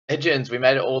Legends, we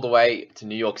made it all the way to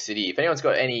New York City. If anyone's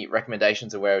got any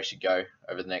recommendations of where we should go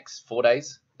over the next 4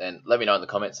 days, then let me know in the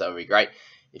comments. That would be great.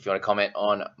 If you want to comment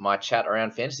on my chat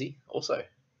around fantasy, also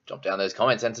drop down those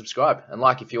comments and subscribe. And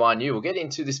like if you are new, we'll get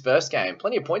into this first game.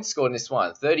 Plenty of points scored in this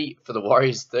one. 30 for the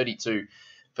Warriors, 32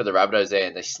 for the Rabbitohs there.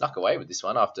 And they snuck away with this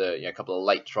one after a couple of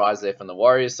late tries there from the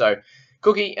Warriors. So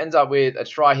Cookie ends up with a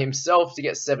try himself to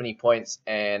get 70 points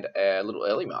and a little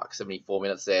early mark, 74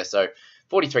 minutes there. So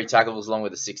 43 tackles along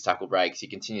with the 6 tackle breaks. He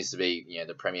continues to be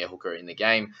the premier hooker in the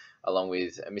game, along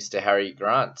with Mr. Harry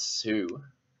Grant, who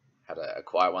had a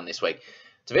quiet one this week.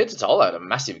 Tevita Tola had a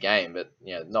massive game, but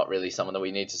not really someone that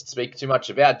we need to speak too much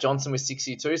about. Johnson with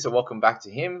 62, so welcome back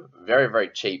to him. Very, very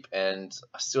cheap, and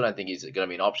I still don't think he's going to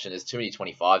be an option. There's too many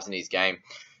 25s in his game.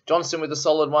 Johnson with a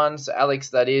solid one. So Alex,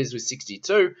 that is, with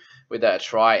 62, with a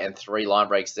try and 3 line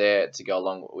breaks there to go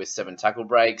along with 7 tackle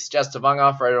breaks. Jazz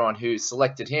Tavanga, for everyone who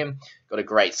selected him, got a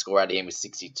great score out of him with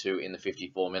 62 in the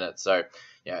 54 minutes. So,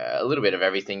 a little bit of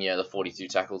everything. The 42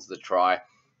 tackles, the try, a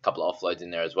couple of offloads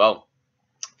in there as well.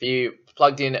 If you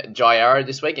plugged in Jai Arrow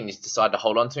this week and you decided to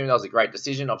hold on to him, that was a great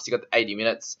decision. Obviously, got the 80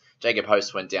 minutes. Jacob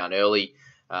Host went down early.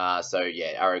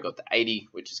 Arrow got the 80,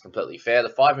 which is completely fair. The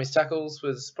 5 missed tackles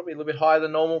was probably a little bit higher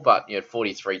than normal, but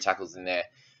 43 tackles in there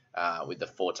with the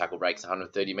 4 tackle breaks,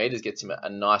 130 metres, gets him a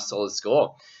nice solid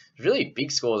score. Really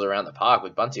big scores around the park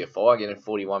with Bunty Afoa getting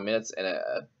 41 minutes and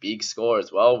a big score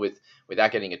as well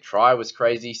without getting a try was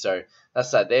crazy. So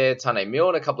that's that there. Tane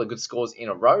Milne, a couple of good scores in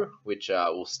a row, which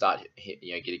will start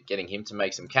getting him to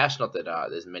make some cash. Not that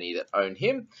there's many that own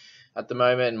him at the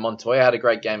moment. Montoya had a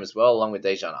great game as well, along with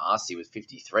Dejan Arce with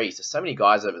 53. So many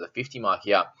guys over the 50 mark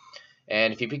here.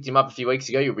 And if you picked him up a few weeks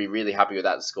ago, you'll be really happy with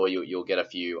that score. You'll get a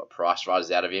few price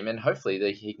rises out of him, and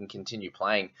hopefully he can continue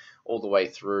playing all the way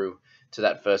through to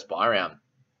that first buy round.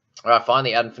 All right,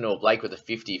 finally, Adam Fanua-Blake with a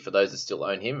 50 for those that still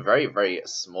own him. Very, very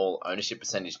small ownership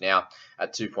percentage now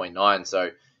at 2.9.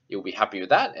 So you'll be happy with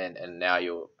that, and now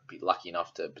you'll be lucky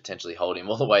enough to potentially hold him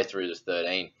all the way through to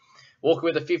 13. Walker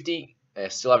with a 50.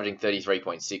 Still averaging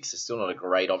 33.6, so still not a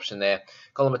great option there.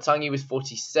 Colin Matangi with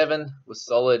 47 was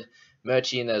solid.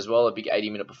 Murchie in there as well, a big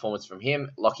 80-minute performance from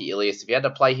him. Lockie Ilias, if you had to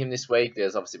play him this week,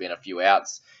 there's obviously been a few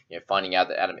outs. Finding out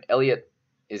that Adam Elliott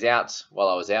is out while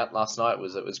I was out last night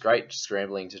was great. Just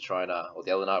scrambling to try and, or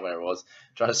the other night, whenever it was,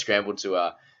 trying to scramble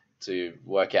to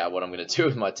work out what I'm going to do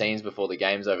with my teams before the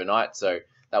games overnight. So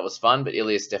that was fun, but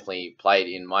Ilias definitely played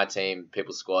in my team,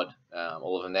 People's Squad,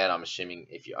 all of them there. And I'm assuming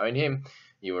if you own him,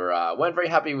 you weren't very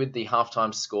happy with the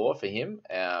halftime score for him,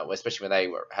 especially when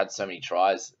they had so many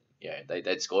tries.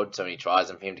 They'd scored so many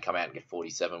tries, and for him to come out and get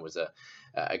 47 was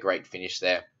a great finish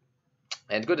there.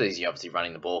 And good that he's obviously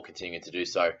running the ball, continuing to do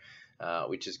so,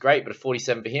 which is great. But a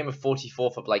 47 for him, a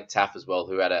 44 for Blake Taff as well,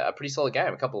 who had a pretty solid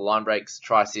game. A couple of line breaks,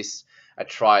 try assists, a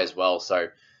try as well. So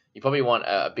you probably want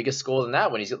a bigger score than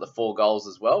that when he's got the 4 goals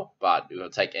as well. But you're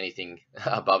going to take anything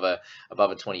above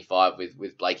a 25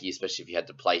 with Blakey, especially if you had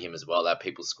to play him as well. That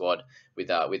People's Squad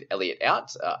with Elliott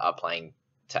out are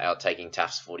taking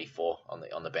Taft's 44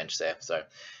 on the bench there. So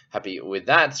happy with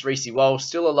that. Reece Walsh,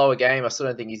 still a lower game. I still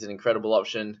don't think he's an incredible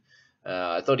option.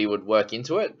 I thought he would work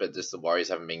into it, but just the Warriors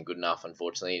haven't been good enough,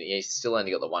 unfortunately. He's still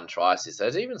only got the 1 try assist.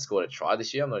 Has he even scored a try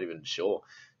this year? I'm not even sure,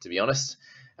 to be honest.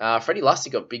 Freddie Lusty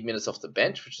got big minutes off the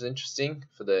bench, which is interesting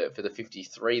for the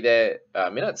 53 there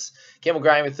minutes. Campbell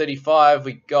Graham with 35.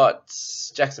 We got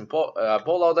Jackson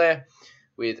Paulo there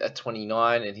with a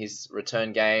 29 in his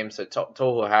return game. So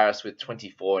Tohu Harris with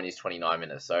 24 in his 29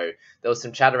 minutes. So there was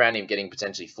some chat around him getting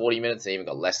potentially 40 minutes, and even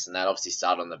got less than that. Obviously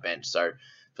started on the bench. So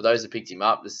for those that picked him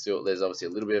up, there's obviously a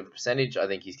little bit of a percentage. I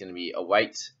think he's going to be a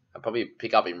wait. I'll probably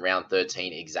pick up in round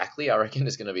 13 exactly. I reckon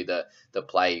is going to be the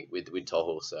play with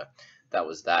Tohu. So that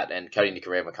was that. And Cody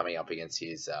Nicarima coming up against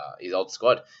his old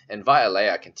squad. And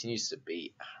Vialea continues to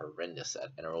be horrendous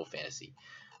at NRL Fantasy.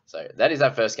 So that is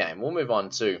that first game. We'll move on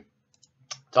to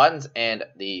Titans and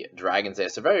the Dragons there.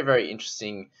 So very, very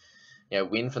interesting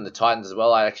win from the Titans as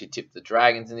well. I actually tipped the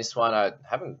Dragons in this one. I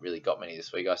haven't really got many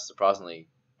this week. I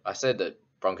said that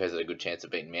Broncos had a good chance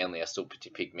of beating Manly. I still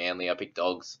picked Manly. I picked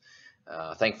Dogs.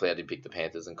 Thankfully, I did pick the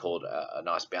Panthers and called a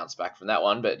nice bounce back from that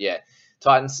one. But yeah,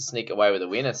 Titans to sneak away with a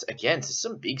win. It's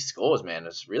some big scores, man.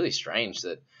 It's really strange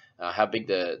that how big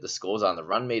the scores are and the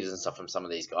run meters and stuff from some of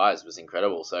these guys was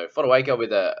incredible. So Fotuaika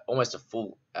with almost a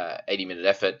full 80-minute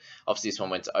effort. Obviously, this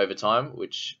one went to overtime,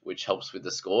 which helps with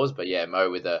the scores. But yeah, Mo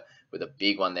with a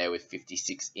big one there with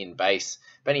 56 in base.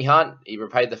 Benny Hunt, he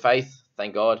repaid the faith.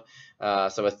 Thank God.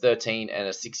 So a 13 and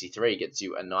a 63 gets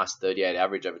you a nice 38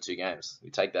 average over 2 games. We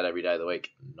take that every day of the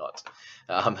week. Not.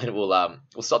 And we'll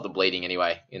stop the bleeding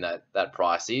anyway in that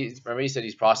price. Remember he said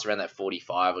he's priced around that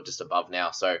 45 or just above now.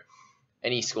 So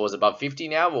any scores above 50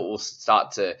 now will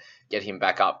start to get him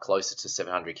back up closer to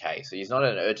 700k. So he's not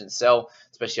an urgent sell,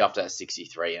 especially after that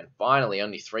 63. And finally,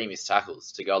 only 3 missed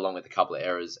tackles to go along with a couple of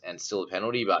errors and still a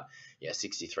penalty. But yeah,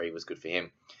 63 was good for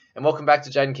him. And welcome back to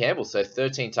Jayden Campbell. So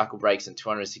 13 tackle breaks and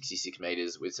 266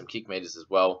 metres with some kick metres as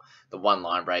well. The 1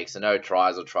 line break, so no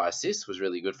tries or try assists was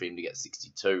really good for him to get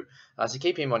 62. So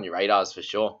keep him on your radars for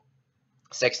sure.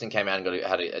 Sexton came out and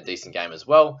had a decent game as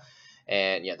well.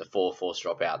 And yeah, the 4 forced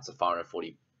dropouts, the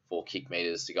 544 kick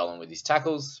metres to go along with his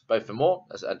tackles, both for more.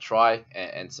 A try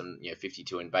and some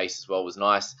 52 in base as well was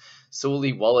nice.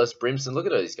 Sully, Wallace, Brimson, look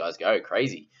at all these guys go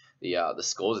crazy. The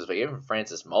scores this week, even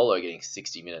Francis Molo getting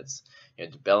 60 minutes.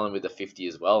 Bellin with the 50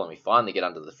 as well, and we finally get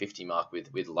under the 50 mark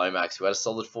with Lomax, who had a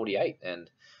solid 48, and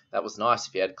that was nice.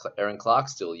 If you had Aaron Clark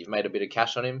still, you've made a bit of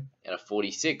cash on him, and a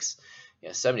 46.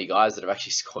 So many guys that have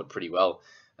actually scored pretty well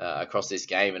across this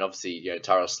game, and obviously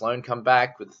Tyrell Sloan come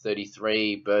back with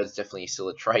 33. Bird's definitely still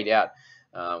a trade out.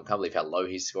 Can't believe how low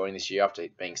he's scoring this year after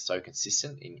being so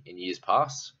consistent in years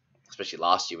past, especially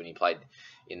last year when he played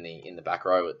in the back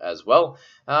row as well.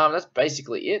 That's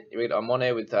basically it. I'm on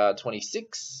air with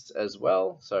 26 as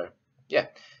well. So yeah,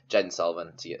 Jaden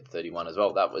Sullivan to get 31 as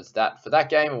well. That was that for that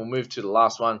game. And we'll move to the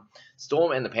last one,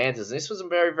 Storm and the Panthers. And this was a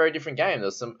very, very different game. There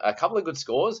was a couple of good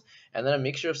scores and then a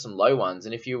mixture of some low ones.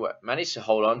 And if you manage to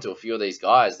hold on to a few of these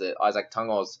guys, the Isaac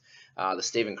Tungos, the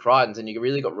Stephen Crichtons, and you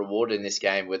really got rewarded in this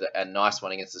game with a nice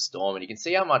one against the Storm. And you can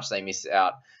see how much they miss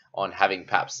out on having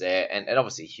Paps there, and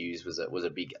obviously Hughes was a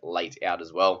big late out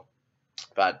as well.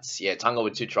 But yeah, Tunga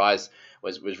with 2 tries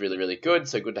was really, really good.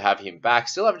 So good to have him back.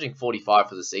 Still averaging 45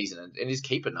 for the season, and his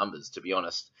keeper numbers, to be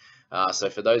honest. So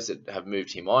for those that have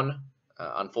moved him on,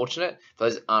 unfortunate. For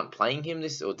those that aren't playing him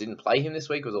or didn't play him this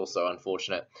week, was also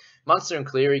unfortunate. Munster and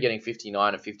Cleary getting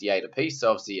 59 and 58 apiece. So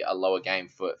obviously a lower game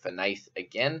for Nath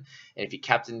again. And if you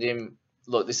captained him,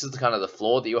 look, this is kind of the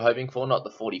floor that you were hoping for, not the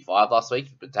 45 last week,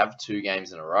 but to have 2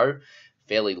 games in a row,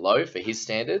 fairly low for his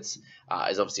standards,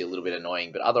 is obviously a little bit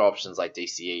annoying. But other options like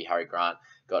DCE, Harry Grant,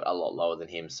 got a lot lower than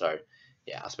him. So,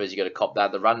 yeah, I suppose you got to cop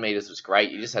that. The run meters was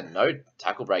great. You just had no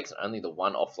tackle breaks and only the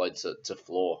 1 offload to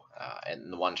floor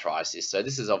and the 1 try assist. So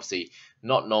this is obviously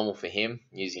not normal for him.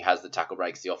 He usually has the tackle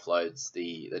breaks, the offloads,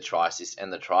 the try assist,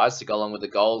 and the tries to go along with the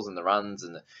goals and the runs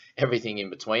and everything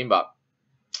in between. But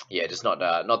yeah, just not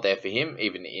there for him,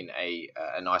 even in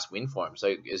a nice win for him.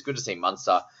 So it's good to see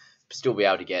Munster still be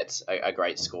able to get a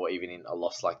great score, even in a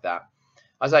loss like that.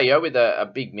 Isaiah with a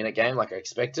big minute game like I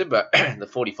expected, but the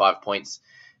 45 points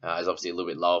is obviously a little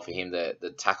bit lower for him.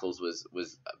 The tackles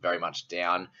was very much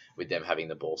down with them having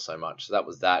the ball so much. So that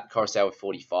was that. Coruscant with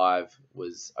 45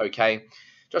 was okay.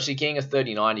 Joshy King at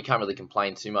 39, you can't really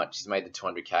complain too much. He's made the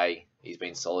 200k. He's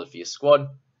been solid for your squad.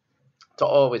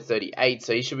 To'o with 38,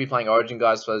 so he should be playing Origin,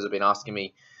 guys, for those who have been asking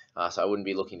me. So I wouldn't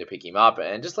be looking to pick him up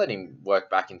and just let him work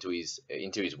back into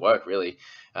his work, really.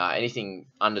 Anything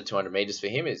under 200 meters for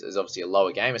him is obviously a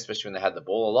lower game, especially when they had the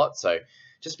ball a lot. So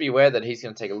just be aware that he's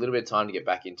going to take a little bit of time to get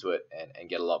back into it and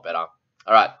get a lot better.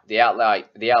 All right, the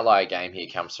outlier game here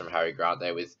comes from Harry Grant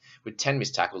there with 10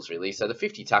 missed tackles, really. So the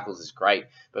 50 tackles is great,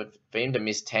 but for him to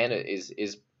miss 10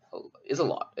 is a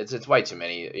lot. It's way too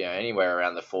many. Anywhere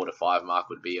around the 4 to 5 mark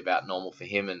would be about normal for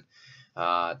him, and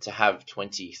to have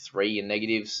 23 in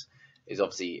negatives is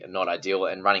obviously not ideal.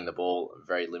 And running the ball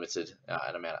very limited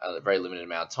very limited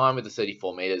amount of time with the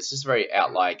 34 meters. Just a very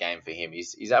outlier game for him.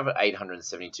 He's at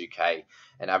 872k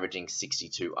and averaging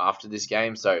 62 after this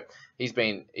game. So he's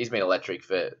been electric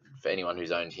for anyone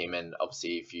who's owned him. And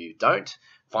obviously, if you don't,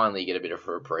 finally you get a bit of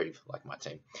a reprieve like my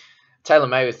team. Taylor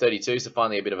May with 32, so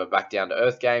finally a bit of a back down to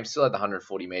earth game. Still had the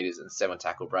 140 meters and 7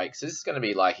 tackle breaks. So this is going to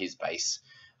be like his base,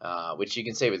 which you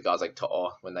can see with guys like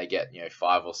To'o when they get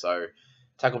 5 or so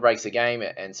tackle breaks a game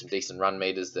and some decent run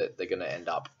meters, that they're going to end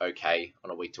up okay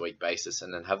on a week-to-week basis,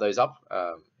 and then have those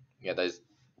those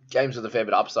games with a fair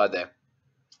bit of upside there.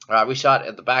 All right, Wishart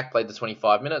at the back played the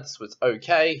 25 minutes, was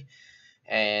okay,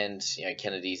 and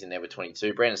Kennedy's in there with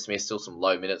 22. Brandon Smith still some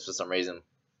low minutes for some reason.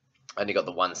 Only got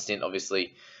the 1 stint,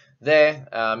 obviously. There,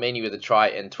 Meany with a try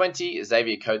and 20.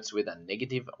 Xavier Coates with a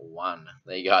 -1.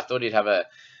 There you go. I thought he'd have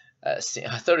I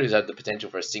thought he'd have the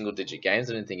potential for a single-digit games.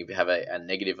 I didn't think he'd have a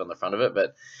negative on the front of it,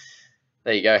 but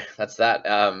there you go. That's that.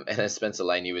 And then Spencer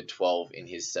Laney with 12 in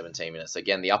his 17 minutes.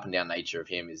 Again, the up and down nature of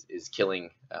him is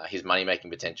killing his money-making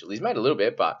potential. He's made a little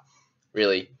bit, but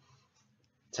really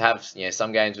to have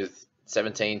some games with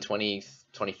 17, 20,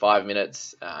 25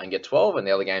 minutes and get 12, and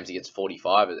the other games he gets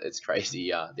 45. It's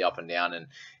crazy, the up and down. And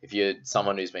if you're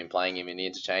someone who's been playing him in the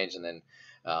interchange and then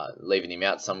leaving him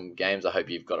out some games, I hope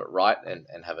you've got it right and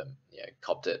haven't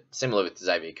copped it. Similar with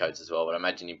Xavier Coates as well, but I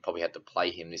imagine you probably had to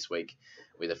play him this week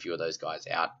with a few of those guys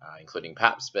out, including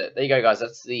Paps. But there you go, guys.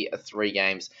 That's the 3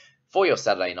 games for your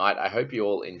Saturday night. I hope you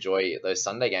all enjoy those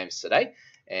Sunday games today,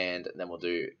 and then we'll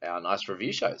do our nice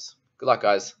review shows. Good luck,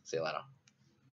 guys. See you later.